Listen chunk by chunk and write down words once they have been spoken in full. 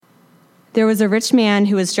There was a rich man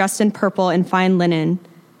who was dressed in purple and fine linen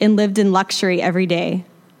and lived in luxury every day.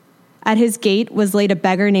 At his gate was laid a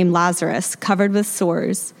beggar named Lazarus, covered with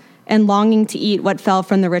sores, and longing to eat what fell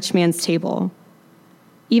from the rich man's table.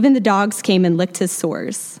 Even the dogs came and licked his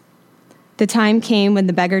sores. The time came when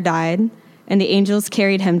the beggar died, and the angels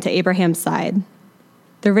carried him to Abraham's side.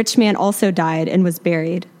 The rich man also died and was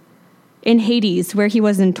buried. In Hades, where he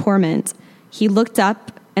was in torment, he looked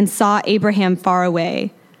up and saw Abraham far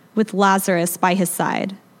away, with Lazarus by his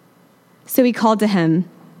side. So he called to him,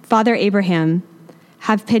 "Father Abraham,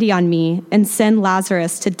 have pity on me and send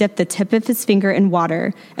Lazarus to dip the tip of his finger in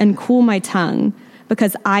water and cool my tongue,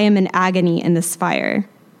 because I am in agony in this fire."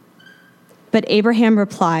 But Abraham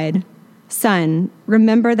replied, "Son,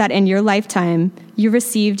 remember that in your lifetime you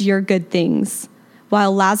received your good things,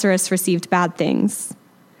 while Lazarus received bad things.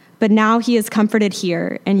 But now he is comforted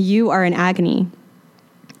here, and you are in agony.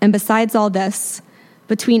 And besides all this,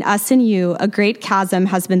 between us and you a great chasm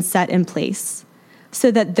has been set in place,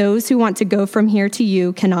 so that those who want to go from here to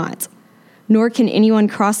you cannot, nor can anyone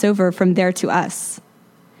cross over from there to us."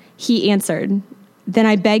 He answered, "Then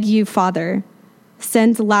I beg you, Father,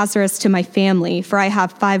 send Lazarus to my family, for I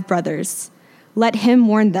have 5 brothers. Let him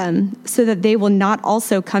warn them, so that they will not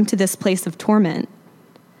also come to this place of torment."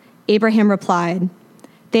 Abraham replied,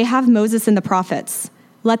 "They have Moses and the prophets.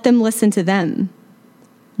 Let them listen to them."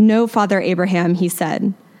 "No, Father Abraham," he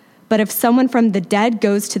said, "but if someone from the dead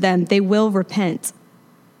goes to them, they will repent."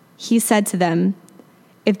 He said to them,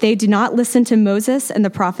 "If they do not listen to Moses and the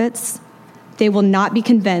prophets, they will not be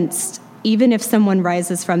convinced, even if someone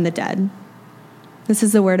rises from the dead." This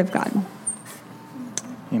is the word of God.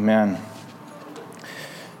 Amen.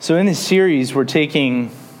 So in this series, we're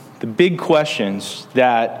taking the big questions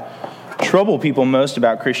that trouble people most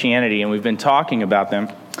about Christianity, and we've been talking about them.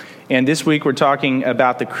 And this week, we're talking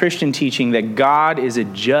about the Christian teaching that God is a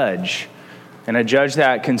judge, and a judge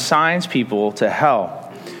that consigns people to hell.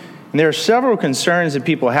 And there are several concerns that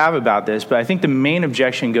people have about this, but I think the main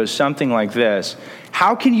objection goes something like this.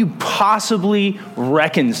 How can you possibly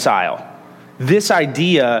reconcile this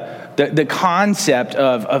idea, the concept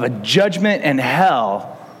of a judgment and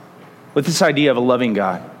hell, with this idea of a loving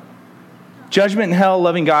God? Judgment and hell,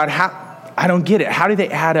 loving God, I don't get it. How do they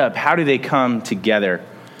add up? How do they come together?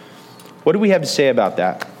 What do we have to say about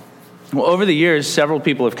that? Well, over the years, several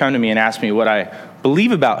people have come to me and asked me what I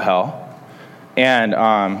believe about hell, and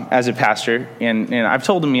as a pastor, and I've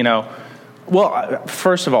told them, well,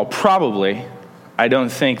 first of all, probably, I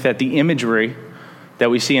don't think that the imagery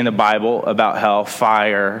that we see in the Bible about hell,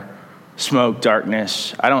 fire, smoke,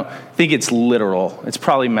 darkness, I don't think it's literal. It's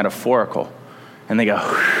probably metaphorical. And they go,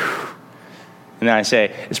 whew. And then I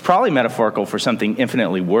say, it's probably metaphorical for something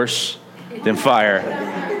infinitely worse than fire.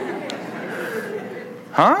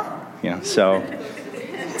 Huh? So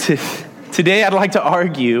today I'd like to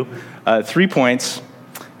argue 3 points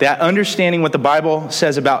that understanding what the Bible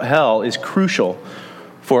says about hell is crucial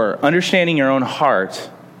for understanding your own heart,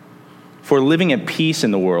 for living at peace in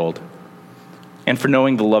the world, and for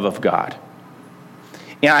knowing the love of God.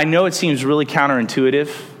 And I know it seems really counterintuitive.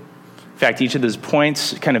 In fact, each of those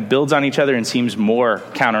points kind of builds on each other and seems more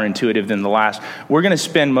counterintuitive than the last. We're going to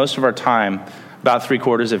spend most of our time, about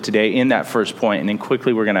 3/4 of today, in that first point, and then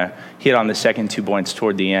quickly we're going to hit on the second 2 points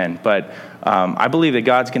toward the end. But I believe that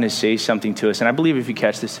God's going to say something to us, and I believe if you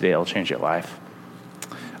catch this today, it'll change your life.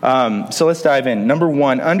 So let's dive in. Number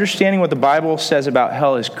 1, understanding what the Bible says about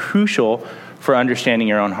hell is crucial for understanding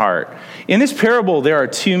your own heart. In this parable, there are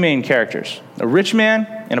 2 main characters, a rich man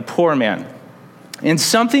and a poor man. And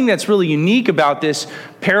something that's really unique about this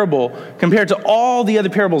parable compared to all the other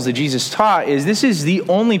parables that Jesus taught is this is the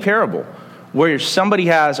only parable where somebody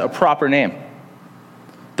has a proper name.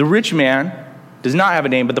 The rich man does not have a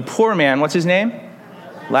name, but the poor man, what's his name?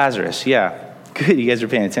 Lazarus. Yeah. Good, you guys are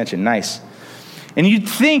paying attention. Nice. And you'd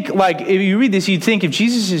think, if you read this, you'd think if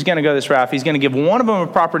Jesus is going to go this route, he's going to give one of them a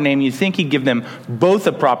proper name, you'd think he'd give them both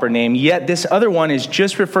a proper name, yet this other one is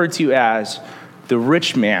just referred to as the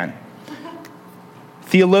rich man.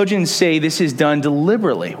 Theologians say this is done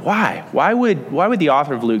deliberately. Why? Why would the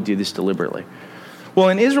author of Luke do this deliberately? Well,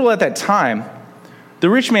 in Israel at that time, the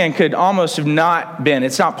rich man could almost have not been,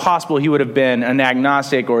 it's not possible he would have been an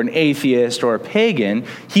agnostic or an atheist or a pagan.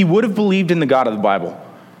 He would have believed in the God of the Bible.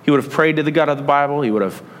 He would have prayed to the God of the Bible. He would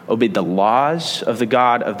have obeyed the laws of the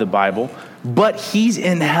God of the Bible. But he's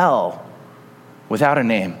in hell without a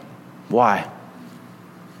name. Why?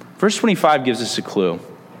 Verse 25 gives us a clue.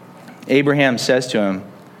 Abraham says to him,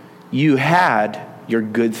 "You had your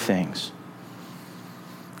good things.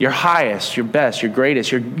 Your highest, your best, your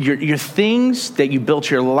greatest, your things that you built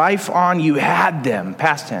your life on, you had them."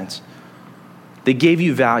 Past tense. They gave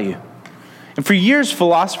you value. And for years,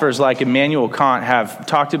 philosophers like Immanuel Kant have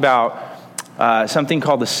talked about something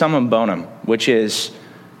called the summum bonum, which is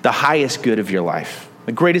the highest good of your life,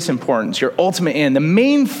 the greatest importance, your ultimate end, the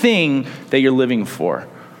main thing that you're living for.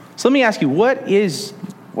 So let me ask you, what is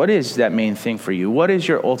that main thing for you? What is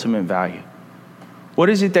your ultimate value? What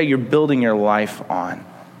is it that you're building your life on?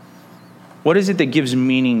 What is it that gives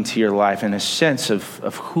meaning to your life and a sense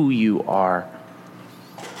of who you are?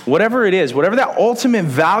 Whatever it is, whatever that ultimate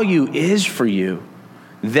value is for you,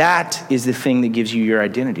 that is the thing that gives you your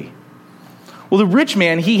identity. Well, the rich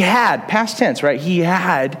man, he had, past tense, right? He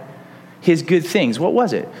had his good things. What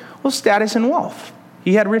was it? Well, status and wealth.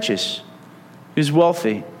 He had riches. He was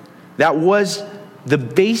wealthy. That was the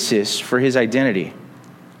basis for his identity.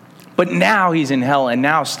 But now he's in hell, and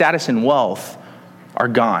now status and wealth are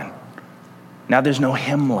gone. Now there's no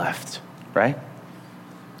him left, right?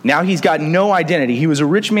 Now he's got no identity. He was a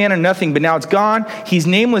rich man or nothing, but now it's gone. He's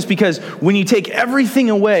nameless because when you take everything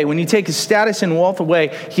away, when you take his status and wealth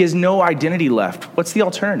away, he has no identity left. What's the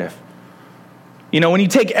alternative? When you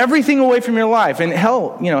take everything away from your life, and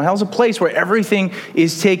hell, hell's a place where everything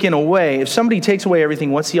is taken away. If somebody takes away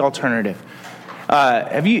everything, what's the alternative?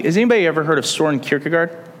 Has anybody ever heard of Søren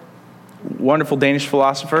Kierkegaard? Wonderful Danish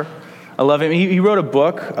philosopher. I love him. He wrote a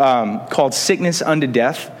book called Sickness Unto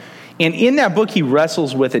Death. And in that book, he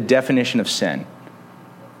wrestles with a definition of sin.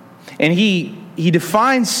 And he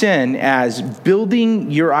defines sin as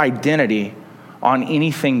building your identity on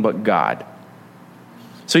anything but God.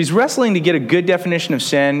 So he's wrestling to get a good definition of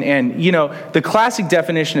sin. And, the classic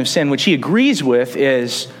definition of sin, which he agrees with,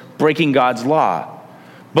 is breaking God's law.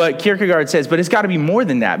 But Kierkegaard says, but it's got to be more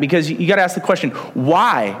than that, because you got to ask the question,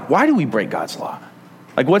 why? Why do we break God's law?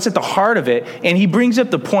 Like, what's at the heart of it? And he brings up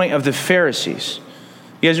the point of the Pharisees.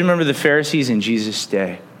 You guys remember the Pharisees in Jesus'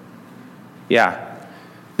 day? Yeah.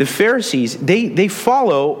 The Pharisees, they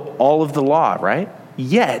follow all of the law, right?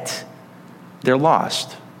 Yet, they're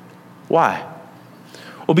lost. Why?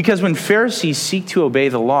 Well, because when Pharisees seek to obey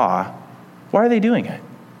the law, why are they doing it?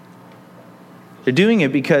 They're doing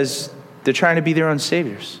it because they're trying to be their own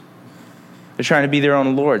saviors. They're trying to be their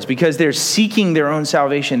own lords, because they're seeking their own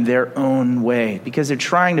salvation their own way, because they're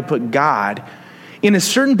trying to put God in a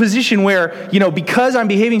certain position where, because I'm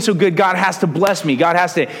behaving so good, God has to bless me. God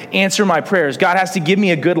has to answer my prayers. God has to give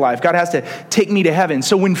me a good life. God has to take me to heaven.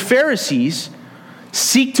 So when Pharisees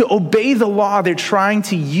seek to obey the law, they're trying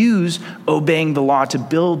to use obeying the law to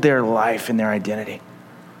build their life and their identity.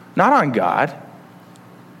 Not on God,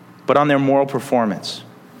 but on their moral performance.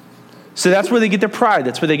 So that's where they get their pride.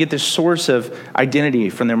 That's where they get their source of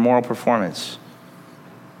identity, from their moral performance.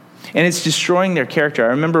 And it's destroying their character. I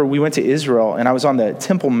remember we went to Israel, and I was on the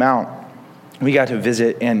Temple Mount. We got to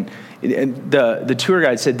visit, and the tour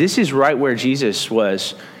guide said, this is right where Jesus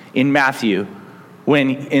was in Matthew,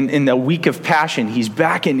 when in the week of Passion, he's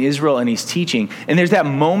back in Israel and he's teaching. And there's that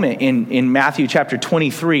moment in Matthew chapter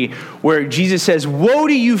 23 where Jesus says, woe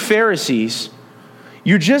to you Pharisees,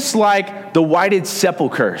 you're just like the whited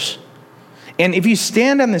sepulchres. And if you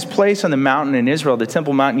stand on this place on the mountain in Israel, the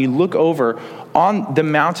Temple Mountain, you look over on the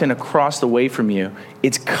mountain across the way from you,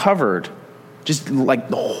 it's covered, just like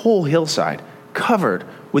the whole hillside, covered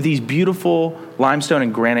with these beautiful limestone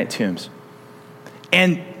and granite tombs.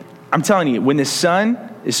 And I'm telling you, when the sun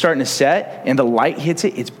is starting to set and the light hits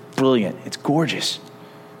it, it's brilliant. It's gorgeous.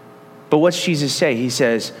 But what's Jesus say? He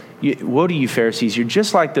says, woe to you Pharisees, you're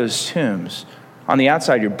just like those tombs. On the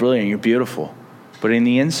outside, you're brilliant, you're beautiful. But in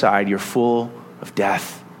the inside, you're full of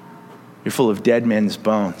death. You're full of dead men's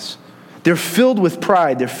bones. They're filled with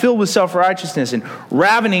pride. They're filled with self-righteousness and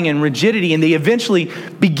ravening and rigidity. And they eventually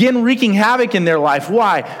begin wreaking havoc in their life.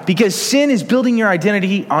 Why? Because sin is building your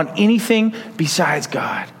identity on anything besides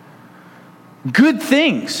God. Good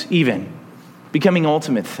things, even, becoming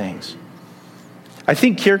ultimate things. I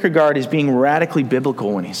think Kierkegaard is being radically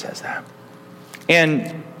biblical when he says that.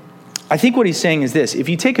 And I think what he's saying is this: if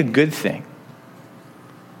you take a good thing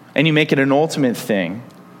and you make it an ultimate thing,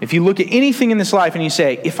 if you look at anything in this life and you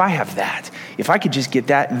say, if I have that, if I could just get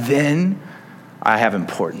that, then I have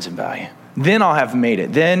importance and value. Then I'll have made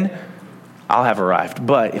it. Then I'll have arrived.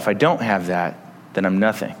 But if I don't have that, then I'm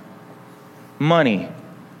nothing. Money,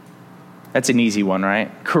 that's an easy one,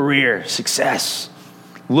 right? Career, success,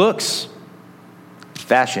 looks,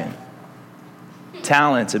 fashion,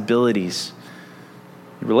 talents, abilities,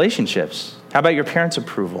 relationships. How about your parents'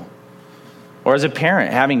 approval? Or as a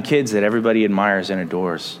parent, having kids that everybody admires and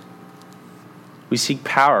adores. We seek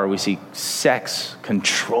power, we seek sex,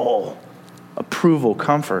 control, approval,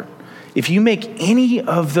 comfort. If you make any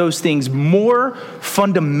of those things more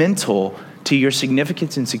fundamental to your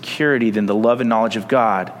significance and security than the love and knowledge of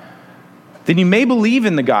God, then you may believe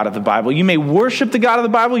in the God of the Bible. You may worship the God of the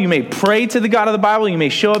Bible. You may pray to the God of the Bible. You may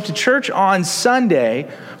show up to church on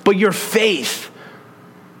Sunday, but your faith,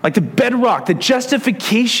 like the bedrock, the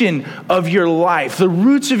justification of your life, the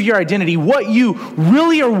roots of your identity, what you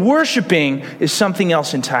really are worshiping is something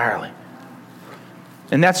else entirely.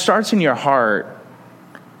 And that starts in your heart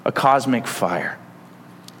a cosmic fire.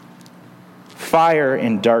 Fire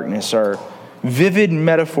and darkness are vivid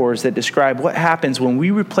metaphors that describe what happens when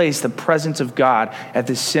we replace the presence of God at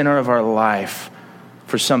the center of our life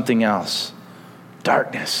for something else.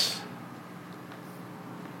 Darkness,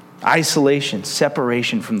 isolation,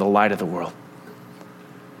 separation from the light of the world.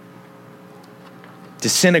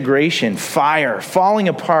 Disintegration, fire, falling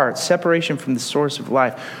apart, separation from the source of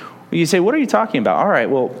life. You say, what are you talking about? All right,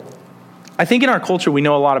 well, I think in our culture we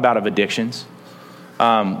know a lot about addictions.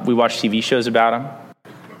 We watch TV shows about them.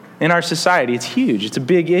 In our society, it's huge. It's a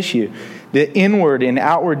big issue. The inward and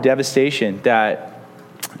outward devastation that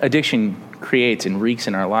addiction creates and wreaks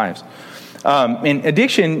in our lives. And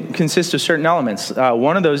addiction consists of certain elements.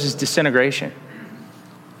 One of those is disintegration.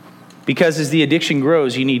 Because as the addiction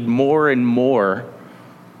grows, you need more and more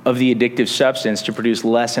of the addictive substance to produce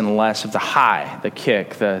less and less of the high, the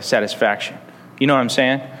kick, the satisfaction. You know what I'm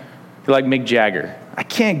saying? You're like Mick Jagger. I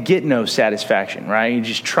can't get no satisfaction, right? You're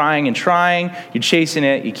just trying and trying. You're chasing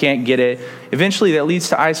it. You can't get it. Eventually, that leads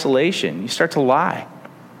to isolation. You start to lie.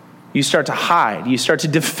 You start to hide. You start to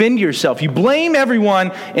defend yourself. You blame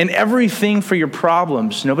everyone and everything for your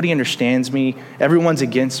problems. Nobody understands me. Everyone's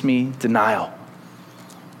against me. Denial.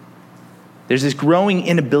 There's this growing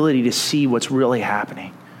inability to see what's really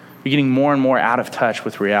happening. You're getting more and more out of touch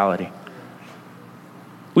with reality.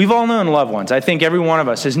 We've all known loved ones. I think every one of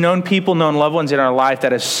us has known people, known loved ones in our life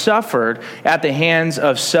that have suffered at the hands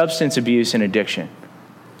of substance abuse and addiction.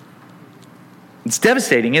 It's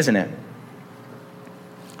devastating, isn't it?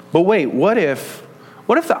 But wait, what if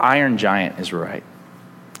the Iron Giant is right?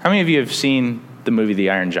 How many of you have seen the movie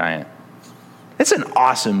The Iron Giant? It's an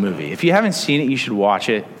awesome movie. If you haven't seen it, you should watch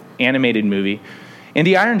it. Animated movie. And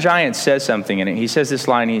the Iron Giant says something in it. He says this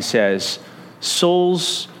line, he says,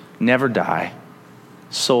 "Souls never die.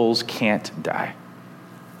 Souls can't die."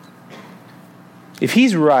 If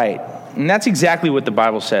he's right, and that's exactly what the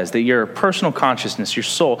Bible says, that your personal consciousness, your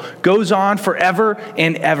soul, goes on forever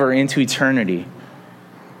and ever into eternity,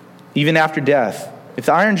 even after death. If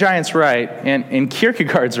the Iron Giant's right, and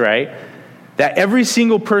Kierkegaard's right, that every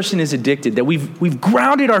single person is addicted, that we've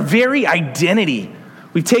grounded our very identity,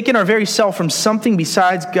 we've taken our very self from something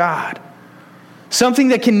besides God, something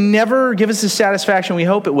that can never give us the satisfaction we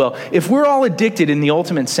hope it will. If we're all addicted in the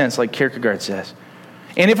ultimate sense, like Kierkegaard says,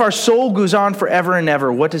 and if our soul goes on forever and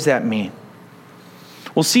ever, what does that mean?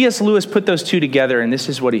 Well, C.S. Lewis put those two together, and this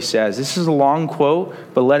is what he says. This is a long quote,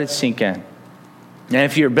 but let it sink in. And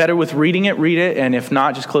if you're better with reading it, read it, and if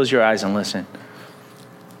not, just close your eyes and listen.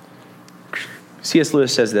 C.S.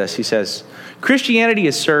 Lewis says this. He says, "Christianity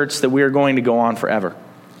asserts that we are going to go on forever,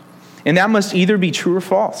 and that must either be true or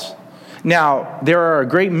false. Now, there are a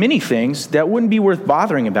great many things that wouldn't be worth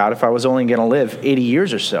bothering about if I was only going to live 80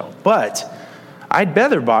 years or so. But I'd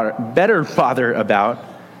better bother about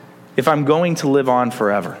if I'm going to live on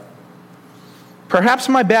forever. Perhaps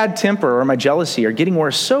my bad temper or my jealousy are getting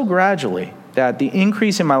worse so gradually that the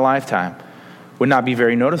increase in my lifetime would not be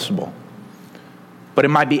very noticeable. But it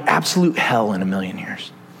might be absolute hell in a million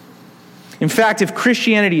years. In fact, if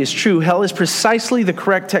Christianity is true, hell is precisely the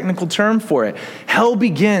correct technical term for it. Hell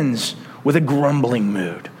begins with a grumbling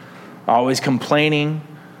mood, always complaining,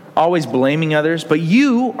 always blaming others, but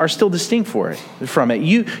you are still distinct from it.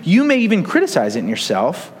 You may even criticize it in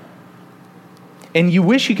yourself, and you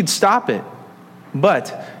wish you could stop it,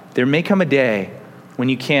 but there may come a day when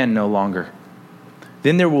you can no longer.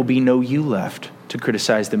 Then there will be no you left to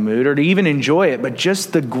criticize the mood or to even enjoy it, but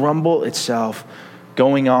just the grumble itself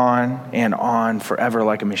going on and on forever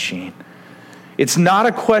like a machine. It's not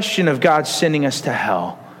a question of God sending us to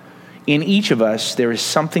hell. In each of us, there is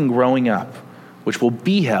something growing up which will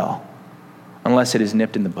be hell unless it is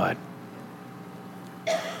nipped in the bud."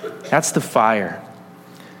 That's the fire.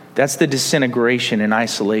 That's the disintegration and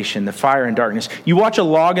isolation, the fire and darkness. You watch a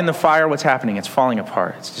log in the fire, what's happening? It's falling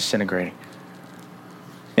apart. It's disintegrating.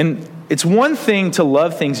 And it's one thing to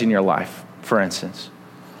love things in your life, for instance.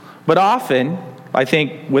 But often, I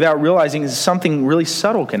think, without realizing, something really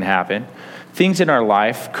subtle can happen. Things in our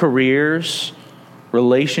life, careers,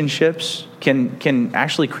 relationships, can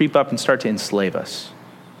actually creep up and start to enslave us.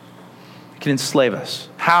 It can enslave us.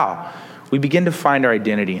 How? We begin to find our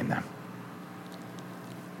identity in them.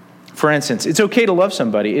 For instance, it's okay to love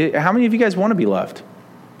somebody. How many of you guys want to be loved?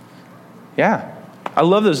 Yeah. I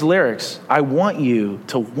love those lyrics. I want you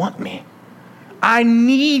to want me. I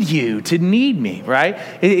need you to need me, right?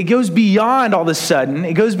 It goes beyond all of a sudden.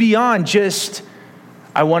 It goes beyond just,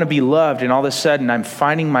 I want to be loved, and all of a sudden I'm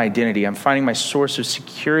finding my identity. I'm finding my source of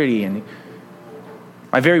security and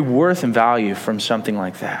my very worth and value from something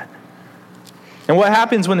like that. And what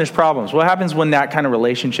happens when there's problems? What happens when that kind of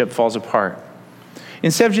relationship falls apart?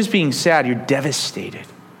 Instead of just being sad, you're devastated.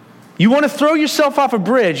 You want to throw yourself off a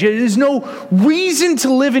bridge. There's no reason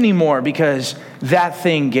to live anymore because that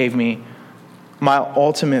thing gave me my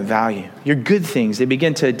ultimate value. Your good things, they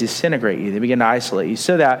begin to disintegrate you. They begin to isolate you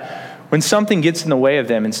so that when something gets in the way of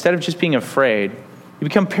them, instead of just being afraid, you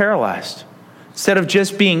become paralyzed. Instead of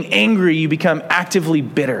just being angry, you become actively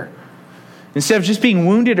bitter. Instead of just being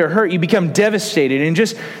wounded or hurt, you become devastated. And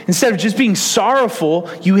instead of just being sorrowful,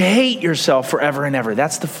 you hate yourself forever and ever.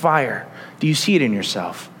 That's the fire. Do you see it in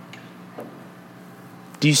yourself?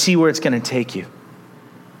 Do you see where it's going to take you?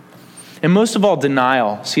 And most of all,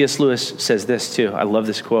 denial. C.S. Lewis says this too. I love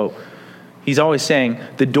this quote. He's always saying,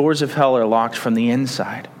 the doors of hell are locked from the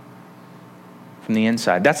inside. From the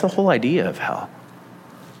inside. That's the whole idea of hell.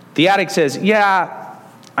 The addict says, yeah,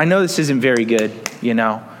 I know this isn't very good,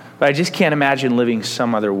 but I just can't imagine living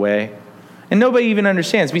some other way. And nobody even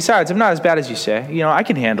understands. Besides, I'm not as bad as you say. I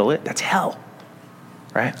can handle it. That's hell,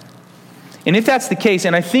 right? And if that's the case,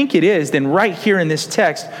 and I think it is, then right here in this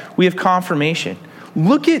text, we have confirmation.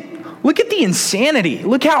 Look at the insanity.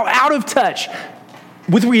 Look how out of touch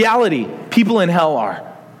with reality people in hell are.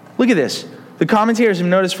 Look at this. The commentators have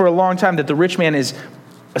noticed for a long time that the rich man is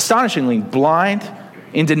astonishingly blind,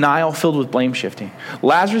 in denial, filled with blame shifting.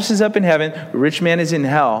 Lazarus is up in heaven. The rich man is in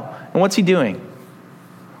hell. And what's he doing?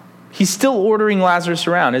 He's still ordering Lazarus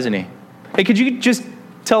around, isn't he? Hey, could you just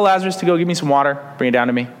tell Lazarus to go get me some water? Bring it down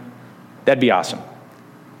to me. That'd be awesome.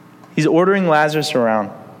 He's ordering Lazarus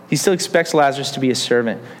around. He still expects Lazarus to be a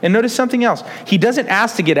servant. And notice something else. He doesn't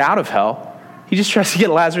ask to get out of hell. He just tries to get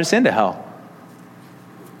Lazarus into hell.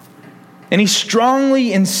 And he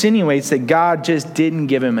strongly insinuates that God just didn't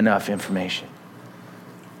give him enough information.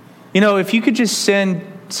 If you could just send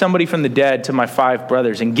somebody from the dead to my 5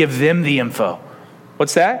 brothers and give them the info.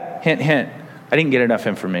 What's that? Hint, hint. I didn't get enough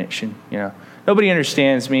information, Nobody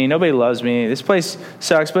understands me. Nobody loves me. This place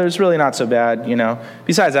sucks, but it's really not so bad,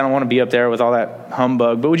 Besides, I don't want to be up there with all that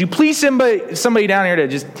humbug. But would you please send somebody down here to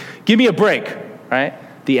just give me a break, right?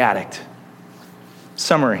 The addict.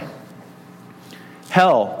 Summary.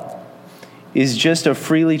 Hell is just a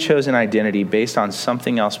freely chosen identity based on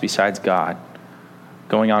something else besides God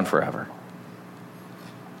going on forever.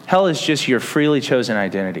 Hell is just your freely chosen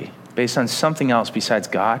identity based on something else besides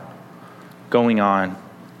God going on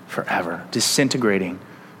forever, disintegrating,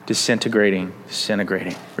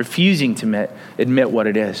 refusing to admit what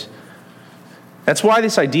it is. That's why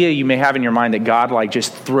this idea you may have in your mind that God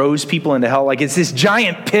just throws people into hell, like it's this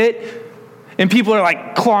giant pit, and people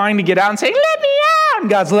are clawing to get out and saying, "Let me out!" And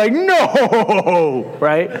God's like, "No!"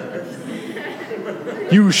 Right?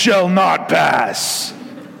 "You shall not pass.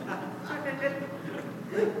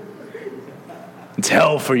 It's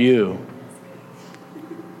hell for you."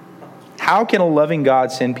 How can a loving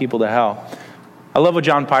God send people to hell? I love what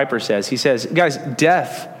John Piper says. He says, guys,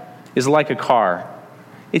 death is like a car.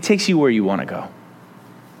 It takes you where you want to go.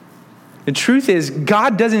 The truth is,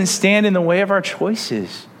 God doesn't stand in the way of our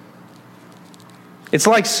choices. It's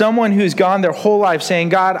like someone who's gone their whole life saying,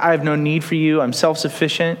 God, I have no need for you. I'm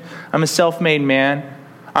self-sufficient. I'm a self-made man.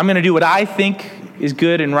 I'm going to do what I think is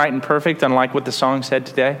good and right and perfect, unlike what the song said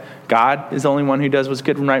today. God is the only one who does what's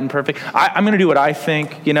good and right and perfect. I'm going to do what I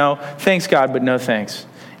think, thanks God, but no thanks.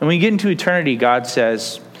 And when you get into eternity, God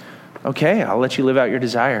says, okay, I'll let you live out your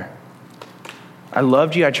desire. I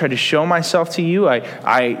loved you. I tried to show myself to you.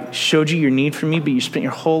 I showed you your need for me, but you spent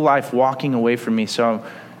your whole life walking away from me. So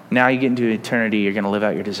now you get into eternity, you're going to live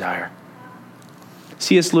out your desire.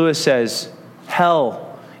 C.S. Lewis says,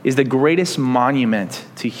 hell is the greatest monument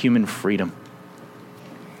to human freedom.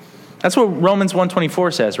 That's what Romans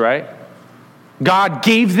 1:24 says, right? God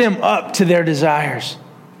gave them up to their desires.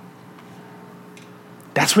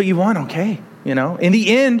 That's what you want, okay? In the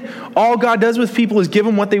end, all God does with people is give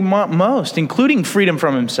them what they want most, including freedom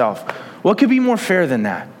from himself. What could be more fair than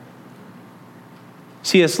that?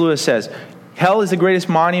 C.S. Lewis says, hell is the greatest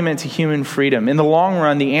monument to human freedom. In the long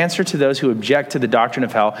run, the answer to those who object to the doctrine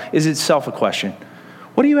of hell is itself a question.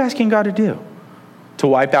 What are you asking God to do? To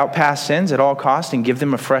wipe out past sins at all costs and give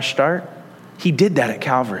them a fresh start? He did that at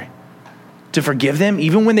Calvary. To forgive them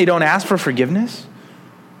even when they don't ask for forgiveness?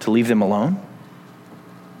 To leave them alone?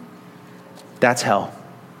 That's hell.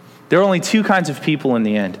 There are only 2 kinds of people in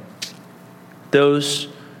the end. Those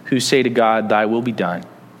who say to God, thy will be done.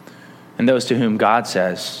 And those to whom God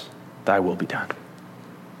says, thy will be done.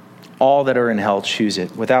 all that are in hell choose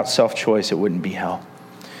it. Without self-choice, it wouldn't be hell.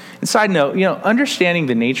 And side note, understanding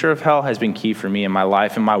the nature of hell has been key for me in my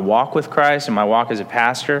life, in my walk with Christ, in my walk as a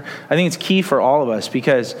pastor. I think it's key for all of us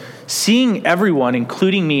because seeing everyone,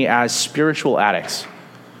 including me, as spiritual addicts,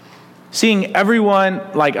 seeing everyone,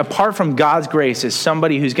 like, apart from God's grace, as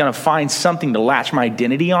somebody who's going to find something to latch my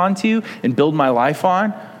identity onto and build my life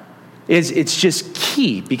on, it's just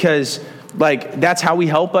key because, like, that's how we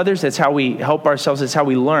help others. That's how we help ourselves. That's how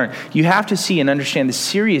we learn. You have to see and understand the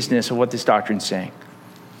seriousness of what this doctrine's saying.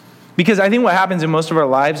 Because I think what happens in most of our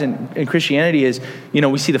lives in Christianity is,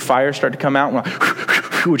 we see the fires start to come out,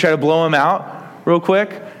 and we try to blow them out real quick,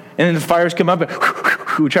 and then the fires come up,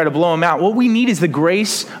 and we try to blow them out. What we need is the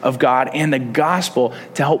grace of God and the gospel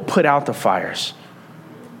to help put out the fires,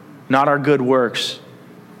 not our good works.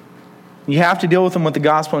 You have to deal with them with the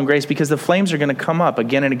gospel and grace because the flames are going to come up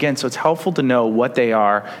again and again, so it's helpful to know what they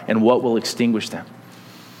are and what will extinguish them.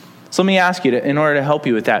 So let me ask you, in order to help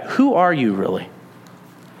you with that, who are you really?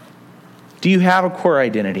 Do you have a core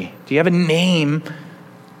identity? Do you have a name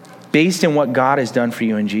based on what God has done for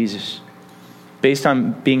you in Jesus? Based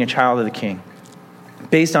on being a child of the King?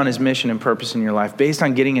 Based on his mission and purpose in your life? Based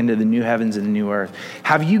on getting into the new heavens and the new earth?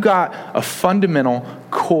 Have you got a fundamental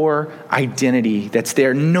core identity that's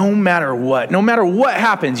there no matter what? No matter what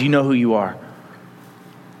happens, you know who you are.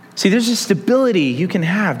 See, there's a stability you can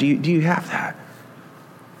have. Do you have that?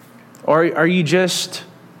 Or are you just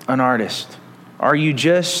an artist? Are you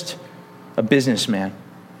just a businessman,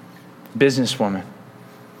 businesswoman?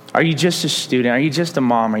 Are you just a student? Are you just a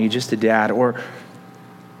mom? Are you just a dad? Or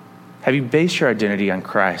have you based your identity on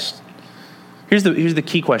Christ? Here's the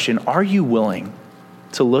key question. Are you willing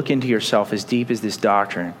to look into yourself as deep as this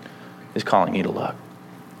doctrine is calling you to look?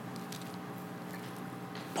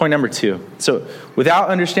 Point number 2. So without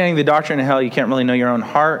understanding the doctrine of hell, you can't really know your own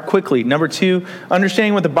heart. Quickly, number 2,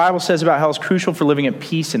 understanding what the Bible says about hell is crucial for living at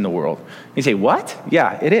peace in the world. You say, what?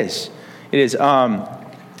 Yeah, it is. It is.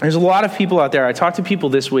 There's a lot of people out there. I talked to people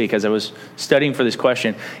this week as I was studying for this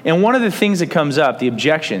question. And one of the things that comes up, the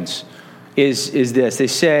objections, is this. They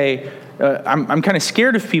say, I'm kind of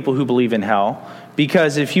scared of people who believe in hell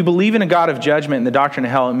because if you believe in a God of judgment and the doctrine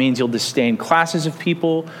of hell, it means you'll disdain classes of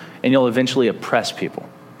people and you'll eventually oppress people.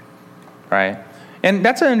 Right? And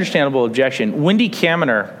that's an understandable objection. Wendy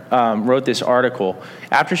Kaminer wrote this article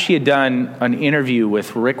after she had done an interview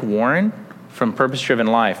with Rick Warren from Purpose Driven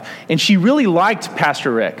Life. And she really liked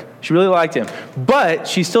Pastor Rick. She really liked him. But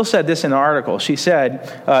she still said this in the article. She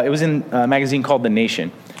said, it was in a magazine called The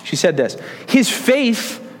Nation. She said this: his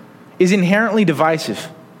faith is inherently divisive.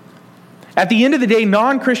 At the end of the day,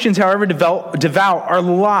 non-Christians, however devout, are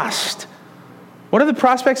lost. What are the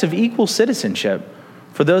prospects of equal citizenship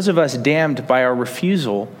for those of us damned by our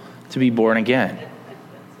refusal to be born again?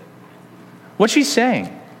 What's she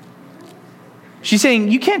saying? She's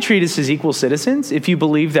saying you can't treat us as equal citizens if you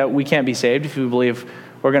believe that we can't be saved, if you believe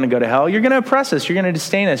we're going to go to hell. You're going to oppress us. You're going to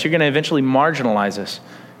disdain us. You're going to eventually marginalize us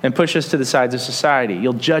and push us to the sides of society.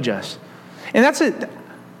 You'll judge us. And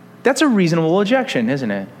that's a reasonable objection, isn't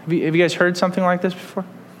it? Have you guys heard something like this before?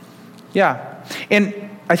 Yeah. And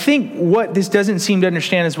I think what this doesn't seem to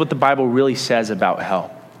understand is what the Bible really says about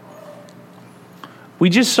hell. We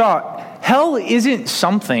just saw hell isn't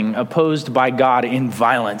something opposed by God in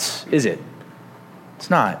violence, is it? It's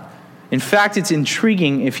not. In fact, it's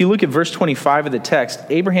intriguing. If you look at verse 25 of the text,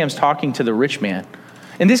 Abraham's talking to the rich man.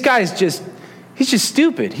 And this guy is he's just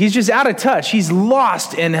stupid. He's just out of touch. He's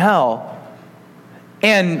lost in hell.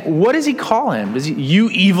 And what does he call him? You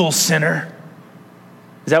evil sinner?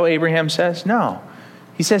 Is that what Abraham says? No.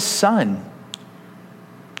 He says son.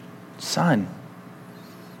 Son.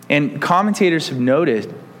 And commentators have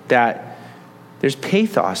noted that there's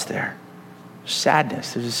pathos there. There's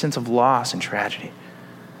sadness. There's a sense of loss and tragedy.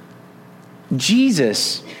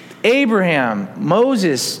 Jesus, Abraham,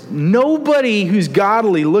 Moses, nobody who's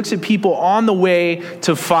godly looks at people on the way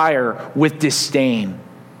to fire with disdain.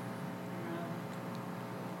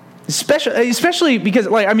 Especially because,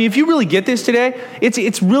 if you really get this today,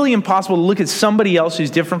 it's really impossible to look at somebody else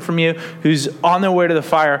who's different from you, who's on their way to the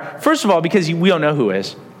fire. First of all, because we don't know who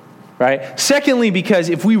is, right? Secondly, because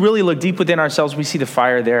if we really look deep within ourselves, we see the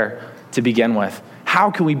fire there to begin with.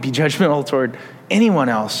 How can we be judgmental toward anyone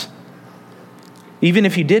else? Even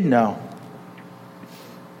if you did know.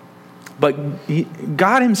 But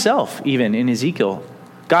God himself, even in Ezekiel,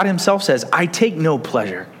 God himself says, I take no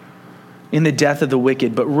pleasure in the death of the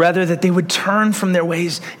wicked, but rather that they would turn from their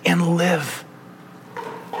ways and live.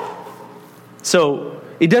 So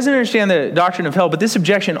it doesn't understand the doctrine of hell, but this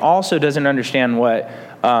objection also doesn't understand what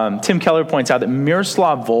Tim Keller points out that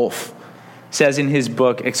Miroslav Volf says in his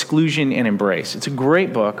book, Exclusion and Embrace. It's a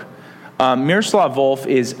great book. Miroslav Volf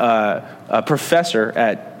is a professor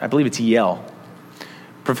at, I believe it's Yale.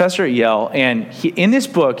 Professor at Yale. And in this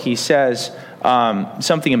book, he says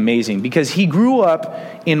something amazing because he grew up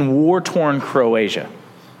in war-torn Croatia.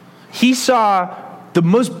 He saw the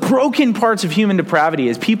most broken parts of human depravity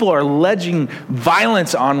as people are alleging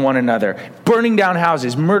violence on one another, burning down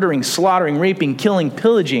houses, murdering, slaughtering, raping, killing,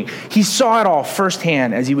 pillaging. He saw it all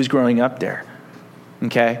firsthand as he was growing up there.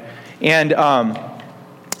 Okay? And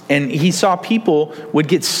he saw people would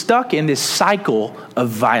get stuck in this cycle of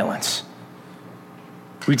violence.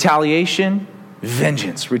 Retaliation,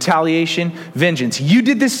 vengeance. Retaliation, vengeance. You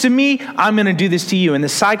did this to me, I'm going to do this to you. And the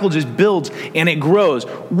cycle just builds and it grows.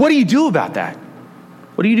 What do you do about that?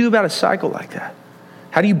 What do you do about a cycle like that?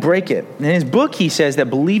 How do you break it? In his book, he says that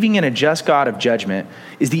believing in a just God of judgment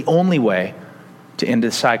is the only way to end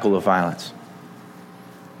the cycle of violence.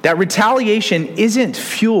 That retaliation isn't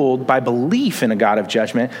fueled by belief in a God of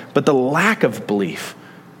judgment, but the lack of belief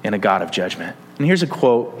in a God of judgment. And here's a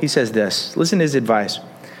quote. He says this. Listen to his advice.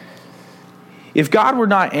 If God were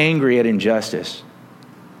not angry at injustice,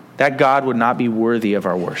 that God would not be worthy of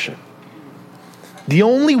our worship. The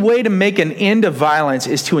only way to make an end of violence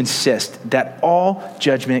is to insist that all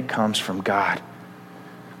judgment comes from God.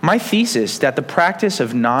 My thesis that the practice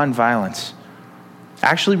of nonviolence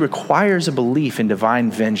actually requires a belief in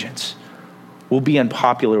divine vengeance will be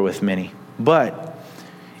unpopular with many, but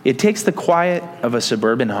it takes the quiet of a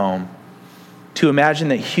suburban home to imagine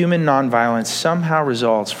that human nonviolence somehow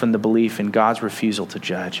results from the belief in God's refusal to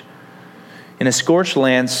judge. In a scorched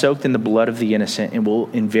land soaked in the blood of the innocent, it will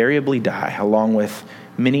invariably die, along with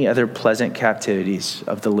many other pleasant captivities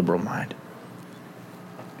of the liberal mind.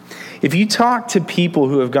 If you talk to people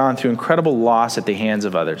who have gone through incredible loss at the hands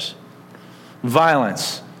of others,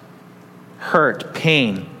 violence, hurt,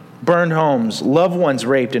 pain, burned homes, loved ones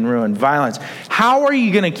raped and ruined, violence, how are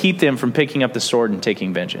you going to keep them from picking up the sword and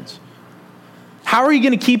taking vengeance? How are you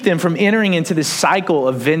going to keep them from entering into this cycle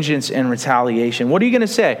of vengeance and retaliation? What are you going to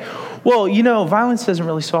say? Well, violence doesn't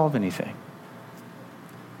really solve anything.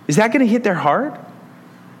 Is that going to hit their heart?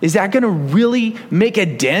 Is that going to really make a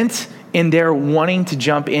dent in their wanting to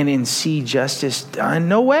jump in and see justice done?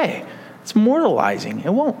 No way. It's moralizing.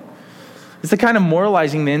 It won't. It's the kind of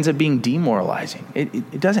moralizing that ends up being demoralizing.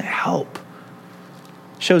 It doesn't help.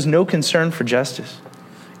 It shows no concern for justice.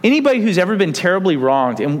 Anybody who's ever been terribly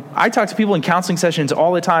wronged, and I talk to people in counseling sessions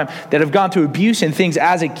all the time that have gone through abuse and things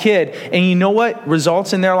as a kid, and you know what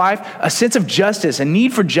results in their life? A sense of justice, a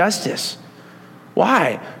need for justice.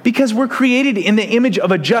 Why? Because we're created in the image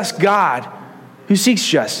of a just God who seeks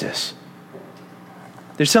justice.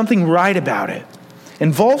 There's something right about it.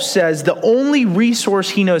 And Volf says the only resource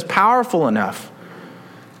he knows powerful enough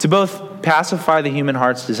to both pacify the human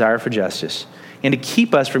heart's desire for justice and to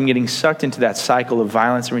keep us from getting sucked into that cycle of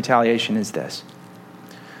violence and retaliation is this.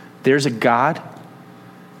 There's a God,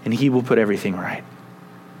 and he will put everything right.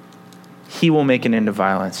 He will make an end of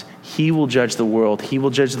violence. He will judge the world. He will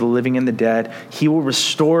judge the living and the dead. He will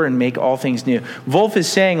restore and make all things new. Volf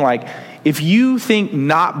is saying, if you think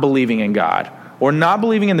not believing in God or not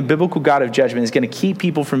believing in the biblical God of judgment is going to keep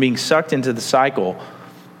people from being sucked into the cycle,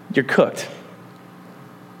 you're cooked.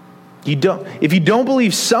 If you don't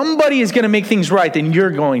believe somebody is going to make things right, then you're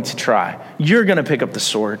going to try. You're going to pick up the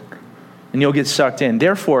sword, and you'll get sucked in.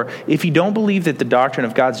 Therefore, if you don't believe that the doctrine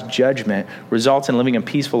of God's judgment results in living a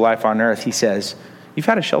peaceful life on earth, he says, you've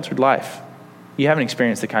had a sheltered life. You haven't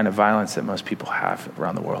experienced the kind of violence that most people have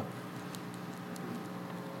around the world.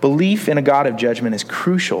 Belief in a God of judgment is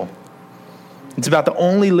crucial. It's about the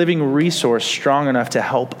only living resource strong enough to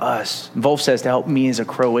help us. Volf says to help me as a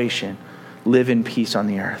Croatian live in peace on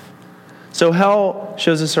the earth. So hell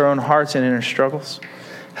shows us our own hearts and inner struggles.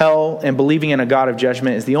 Hell and believing in a God of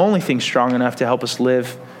judgment is the only thing strong enough to help us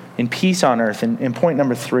live in peace on earth. And point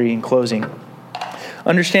number 3 in closing,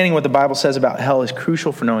 understanding what the Bible says about hell is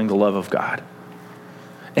crucial for knowing the love of God.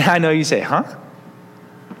 And I know you say,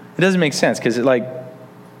 It doesn't make sense because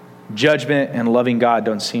judgment and loving God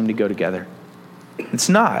don't seem to go together. It's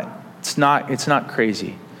not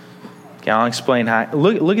crazy. Okay, I'll explain how.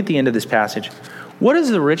 Look at the end of this passage. What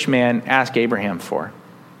does the rich man ask Abraham for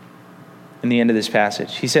in the end of this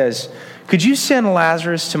passage? He says, could you send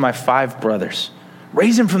Lazarus to my 5 brothers?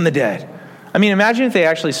 Raise him from the dead. I mean, imagine if they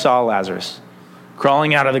actually saw Lazarus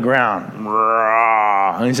crawling out of the ground.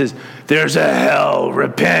 And he says, there's a hell,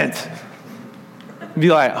 repent.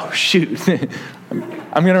 Be like, oh, shoot.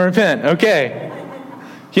 I'm going to repent. Okay.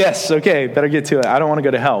 Yes, okay, better get to it. I don't want to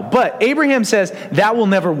go to hell. But Abraham says that will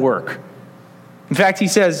never work. In fact, he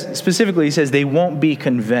says they won't be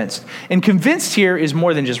convinced. And convinced here is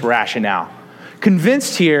more than just rationale.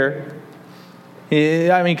 Convinced here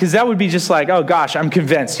I mean, because that would be just like, oh gosh, I'm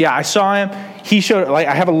convinced. Yeah, I saw him. He showed, like,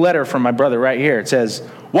 I have a letter from my brother right here. It says,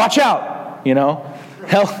 watch out,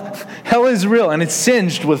 Hell is real, and it's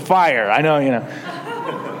singed with fire. I know.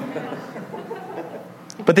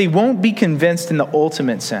 But they won't be convinced in the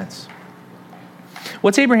ultimate sense.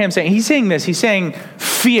 What's Abraham saying? He's saying this. He's saying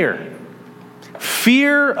fear.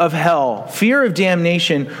 Fear of hell, fear of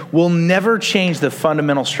damnation will never change the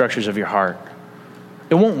fundamental structures of your heart.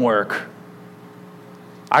 It won't work.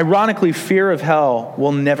 Ironically, fear of hell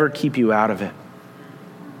will never keep you out of it.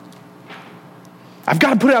 I've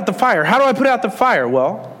got to put out the fire. How do I put out the fire?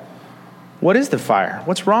 Well, what is the fire?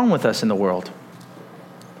 What's wrong with us in the world?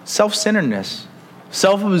 Self-centeredness,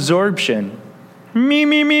 self-absorption.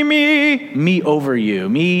 Me over you,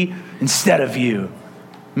 me instead of you,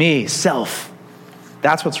 me, self.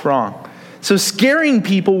 That's what's wrong. So scaring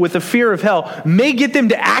people with the fear of hell may get them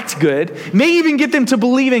to act good, may even get them to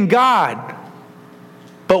believe in God.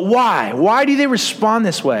 But why? Why do they respond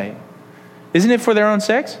this way? Isn't it for their own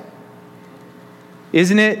sakes?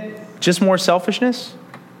 Isn't it just more selfishness?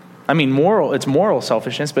 I mean, it's moral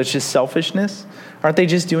selfishness, but it's just selfishness. Aren't they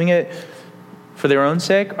just doing it for their own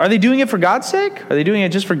sake? Are they doing it for God's sake? Are they doing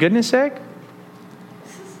it just for goodness sake?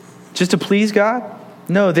 Just to please God?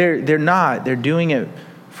 No, they're not. They're doing it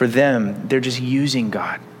for them. They're just using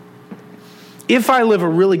God. If I live a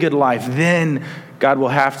really good life, then God will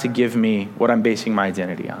have to give me what I'm basing my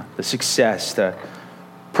identity on. The success, the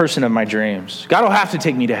person of my dreams. God will have to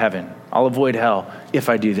take me to heaven. I'll avoid hell if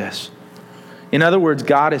I do this. In other words,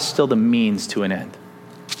 God is still the means to an end.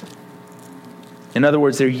 In other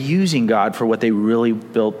words, they're using God for what they really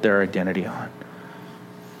built their identity on.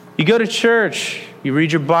 You go to church, you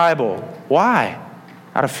read your Bible. Why?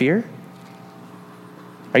 Out of fear?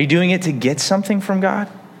 Are you doing it to get something from God?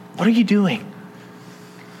 What are you doing?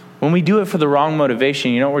 When we do it for the wrong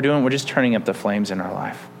motivation, you know what we're doing? We're just turning up the flames in our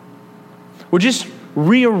life. We're just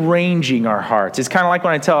rearranging our hearts. It's kind of like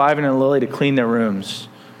when I tell Ivan and Lily to clean their rooms.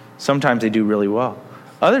 Sometimes they do really well.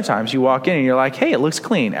 Other times you walk in and you're like, hey, it looks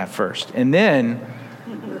clean at first. And then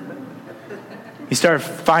you start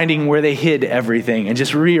finding where they hid everything and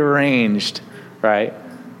just rearranged, right?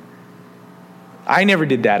 I never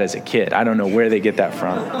did that as a kid. I don't know where they get that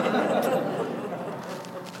from.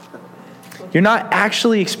 You're not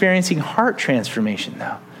actually experiencing heart transformation,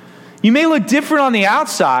 though. You may look different on the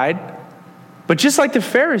outside, but just like the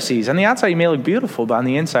Pharisees, on the outside you may look beautiful, but on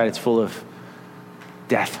the inside it's full of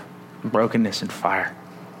death, brokenness, and fire.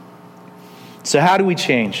 So how do we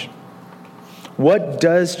change? What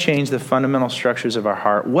does change the fundamental structures of our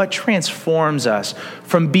heart? What transforms us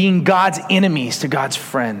from being God's enemies to God's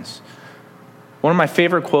friends? One of my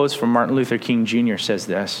favorite quotes from Martin Luther King Jr. says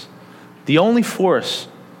this: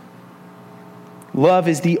 love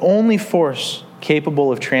is the only force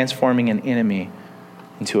capable of transforming an enemy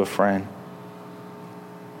into a friend.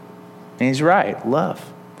 And he's right.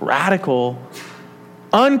 Love. Radical,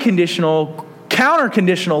 unconditional,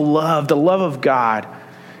 counter-conditional love, the love of God,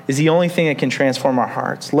 is the only thing that can transform our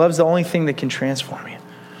hearts. Love's the only thing that can transform you.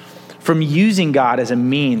 From using God as a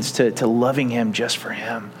means to loving him just for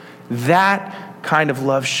him. That kind of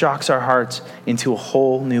love shocks our hearts into a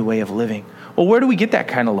whole new way of living. Well, where do we get that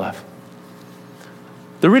kind of love?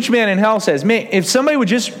 The rich man in hell says, man, if somebody would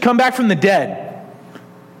just come back from the dead,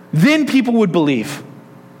 then people would believe.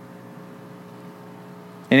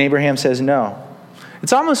 And Abraham says, no.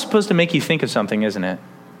 It's almost supposed to make you think of something, isn't it?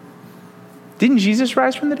 Didn't Jesus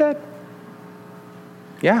rise from the dead?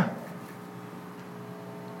 Yeah.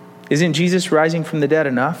 Isn't Jesus rising from the dead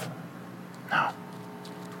enough? No.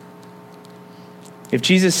 If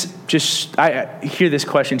Jesus just, I hear this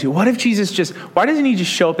question too, what if Jesus why doesn't he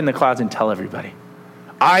just show up in the clouds and tell everybody,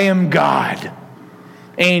 I am God?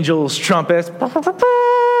 Angels, trumpets.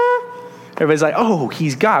 Everybody's like, oh,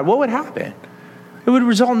 he's God. What would happen? It would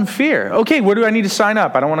result in fear. Okay, where do I need to sign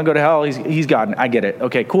up? I don't want to go to hell. He's God. I get it.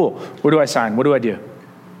 Okay, cool. Where do I sign? What do I do?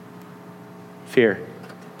 Fear.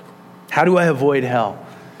 How do I avoid hell?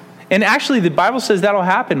 And actually, the Bible says that'll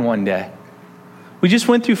happen one day. We just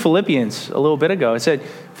went through Philippians a little bit ago. It said,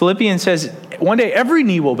 Philippians says, one day every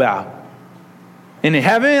knee will bow. In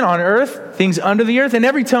heaven, on earth, things under the earth, and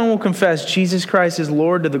every tongue will confess Jesus Christ is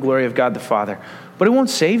Lord to the glory of God the Father. But it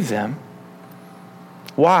won't save them.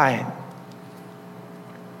 Why?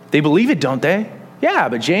 They believe it, don't they? Yeah,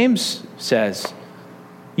 but James says,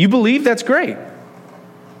 you believe? That's great.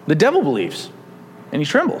 The devil believes, and he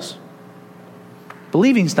trembles.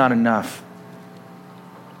 Believing's not enough.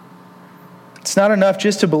 It's not enough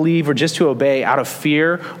just to believe or just to obey out of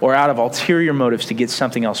fear or out of ulterior motives to get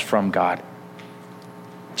something else from God.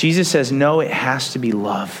 Jesus says, no, it has to be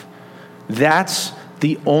love. That's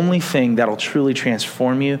the only thing that'll truly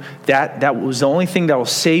transform you. That was the only thing that will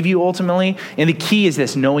save you ultimately. And the key is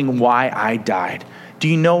this, knowing why I died. Do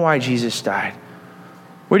you know why Jesus died?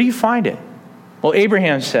 Where do you find it? Well,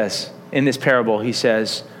 Abraham says in this parable, he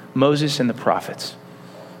says, Moses and the prophets.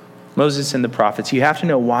 Moses and the prophets. You have to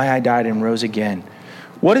know why I died and rose again.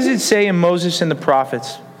 What does it say in Moses and the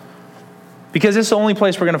prophets? Because it's the only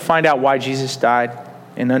place we're going to find out why Jesus died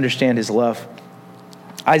and understand his love.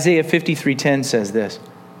 Isaiah 53:10 says this.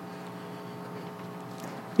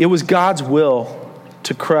 It was God's will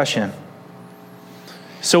to crush him.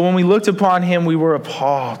 So when we looked upon him, we were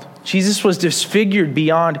appalled. Jesus was disfigured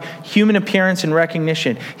beyond human appearance and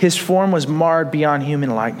recognition. His form was marred beyond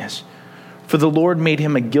human likeness. For the Lord made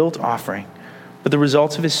him a guilt offering, but the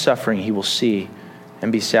results of his suffering he will see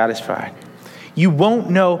and be satisfied. You won't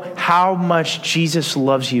know how much Jesus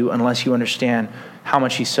loves you unless you understand how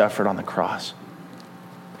much he suffered on the cross.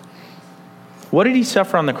 What did he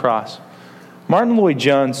suffer on the cross? Martin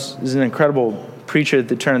Lloyd-Jones is an incredible preacher at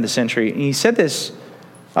the turn of the century, and he said this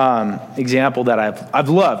example that I've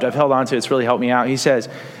loved. I've held on to it. It's really helped me out. He says,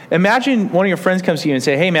 imagine one of your friends comes to you and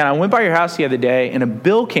say, hey man, I went by your house the other day and a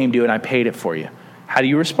bill came due and I paid it for you. How do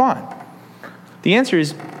you respond? The answer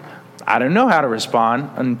is, I don't know how to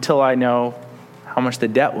respond until I know how much the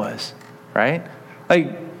debt was, right?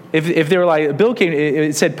 Like if they were like, a bill came,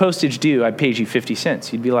 it said postage due, I paid you 50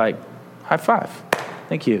 cents. You'd be like, high five.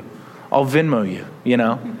 Thank you. I'll Venmo you, you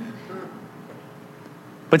know?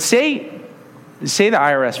 But say the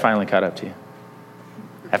IRS finally caught up to you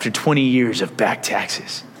after 20 years of back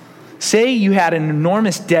taxes. Say you had an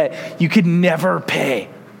enormous debt you could never pay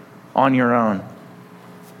on your own.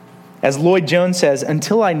 As Lloyd-Jones says,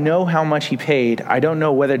 until I know how much he paid, I don't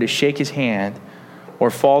know whether to shake his hand or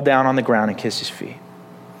fall down on the ground and kiss his feet.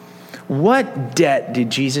 What debt did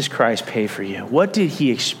Jesus Christ pay for you? What did he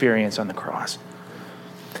experience on the cross?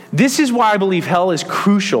 This is why I believe hell is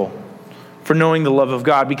crucial for knowing the love of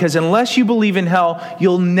God, because unless you believe in hell,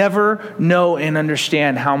 you'll never know and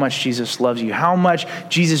understand how much Jesus loves you, how much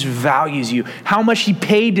Jesus values you, how much he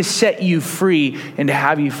paid to set you free and to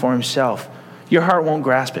have you for himself. Your heart won't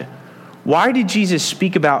grasp it. Why did Jesus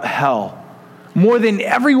speak about hell more than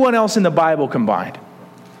everyone else in the Bible combined?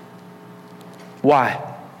 Why?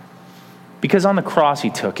 Because on the cross he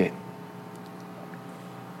took it.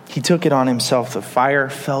 He took it on himself. The fire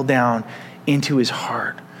fell down into his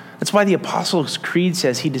heart. That's why the Apostles' Creed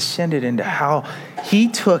says he descended into hell. He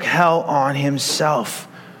took hell on himself.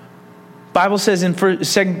 Bible says in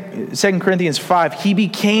 2 Corinthians 5, he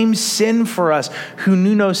became sin for us who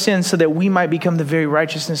knew no sin so that we might become the very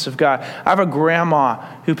righteousness of God. I have a grandma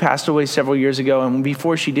who passed away several years ago, and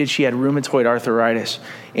before she did, she had rheumatoid arthritis,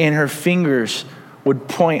 and her fingers would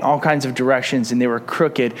point all kinds of directions, and they were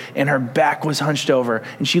crooked, and her back was hunched over,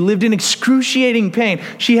 and she lived in excruciating pain.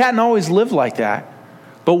 She hadn't always lived like that,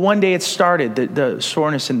 but one day it started, the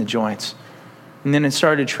soreness in the joints, and then it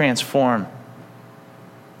started to transform.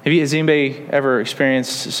 Has anybody ever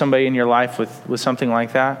experienced somebody in your life with something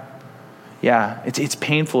like that? Yeah, it's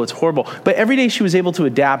painful, it's horrible. But every day she was able to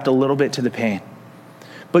adapt a little bit to the pain.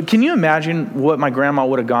 But can you imagine what my grandma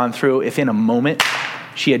would have gone through if in a moment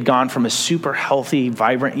she had gone from a super healthy,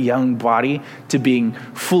 vibrant, young body to being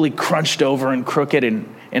fully crunched over and crooked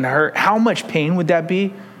and hurt? How much pain would that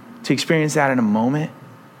be to experience that in a moment?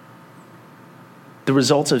 The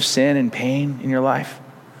results of sin and pain in your life.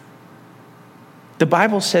 The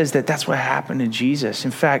Bible says that that's what happened to Jesus.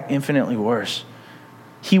 In fact, infinitely worse.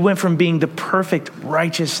 He went from being the perfect,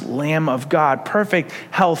 righteous Lamb of God, perfect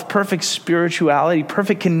health, perfect spirituality,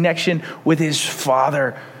 perfect connection with his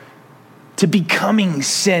Father, to becoming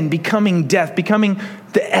sin, becoming death, becoming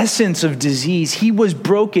the essence of disease. He was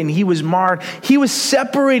broken. He was marred. He was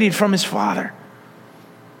separated from his Father.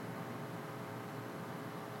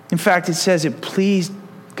 In fact, it says it pleased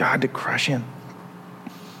God to crush him.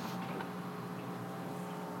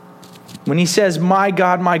 When he says, my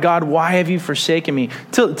God, why have you forsaken me?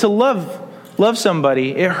 To love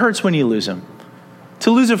somebody, it hurts when you lose them.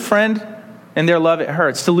 To lose a friend and their love, it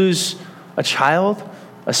hurts. To lose a child,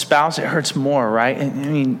 a spouse, it hurts more,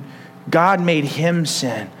 right? God made him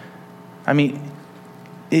sin. We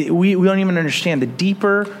don't even understand. The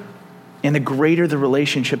deeper and the greater the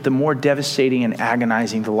relationship, the more devastating and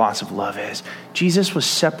agonizing the loss of love is. Jesus was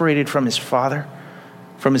separated from his Father,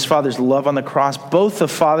 from his Father's love on the cross. Both the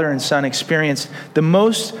Father and Son experienced the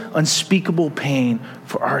most unspeakable pain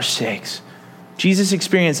for our sakes. Jesus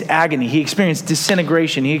experienced agony. He experienced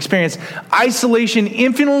disintegration. He experienced isolation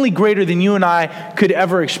infinitely greater than you and I could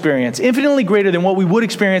ever experience, infinitely greater than what we would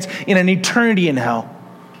experience in an eternity in hell.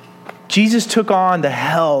 Jesus took on the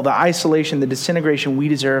hell, the isolation, the disintegration we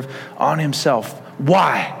deserve on himself.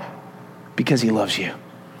 Why? Because he loves you.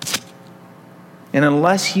 And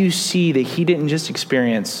unless you see that he didn't just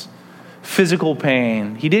experience physical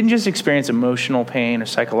pain, he didn't just experience emotional pain or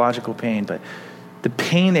psychological pain, but the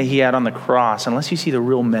pain that he had on the cross, unless you see the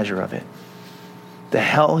real measure of it, the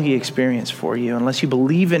hell he experienced for you, unless you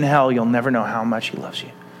believe in hell, you'll never know how much he loves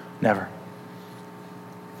you. Never.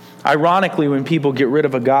 Ironically, when people get rid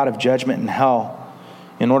of a God of judgment and hell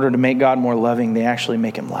in order to make God more loving, they actually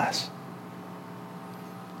make him less.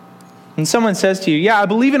 And someone says to you, yeah, I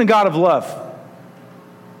believe in a God of love,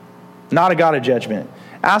 not a God of judgment.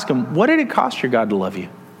 Ask them, what did it cost your God to love you?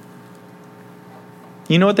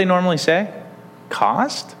 You know what they normally say?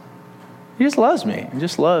 Cost? He just loves me. He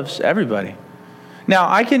just loves everybody. Now,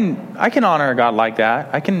 I can honor a God like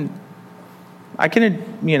that. I can,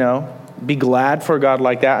 be glad for a God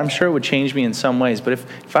like that. I'm sure it would change me in some ways. But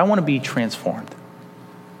if I want to be transformed,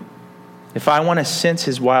 if I want to sense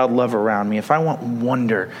his wild love around me, if I want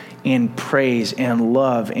wonder and praise and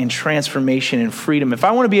love and transformation and freedom, if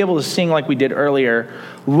I want to be able to sing like we did earlier,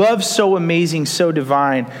 love so amazing, so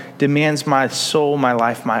divine, demands my soul, my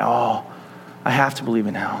life, my all, I have to believe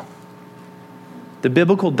in hell. The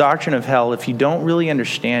biblical doctrine of hell, if you don't really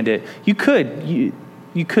understand it, you could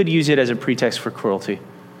use it as a pretext for cruelty.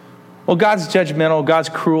 Well, God's judgmental, God's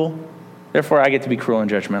cruel, therefore I get to be cruel and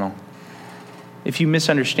judgmental. If you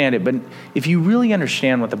misunderstand it, but if you really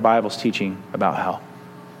understand what the Bible's teaching about hell,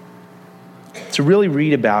 to really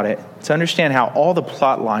read about it, to understand how all the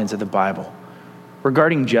plot lines of the Bible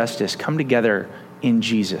regarding justice come together in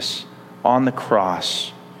Jesus on the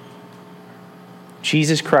cross.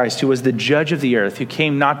 Jesus Christ, who was the judge of the earth, who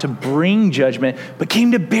came not to bring judgment, but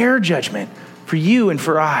came to bear judgment for you and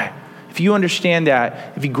for I. If you understand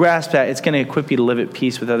that, if you grasp that, it's going to equip you to live at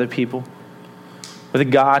peace with other people, with a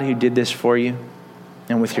God who did this for you,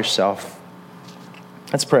 and with yourself.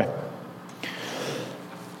 Let's pray.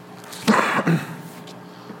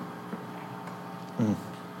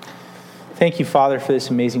 Thank you, Father, for this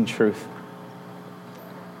amazing truth.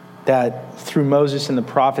 That through Moses and the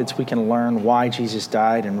prophets, we can learn why Jesus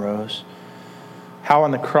died and rose. How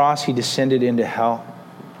on the cross he descended into hell.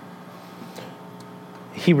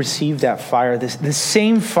 He received that fire, the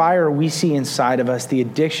same fire we see inside of us, the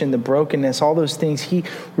addiction, the brokenness, all those things. He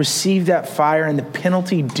received that fire and the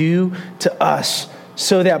penalty due to us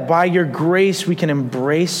so that by your grace we can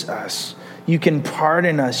embrace us. You can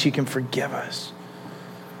pardon us. You can forgive us.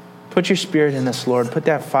 Put your Spirit in us, Lord. Put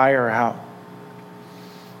that fire out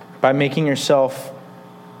by making yourself,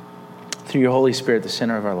 through your Holy Spirit, the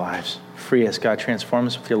center of our lives. Free us, God. Transform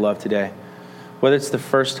us with your love today. Whether it's the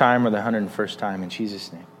first time or the 101st time, in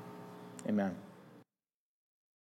Jesus' name, amen.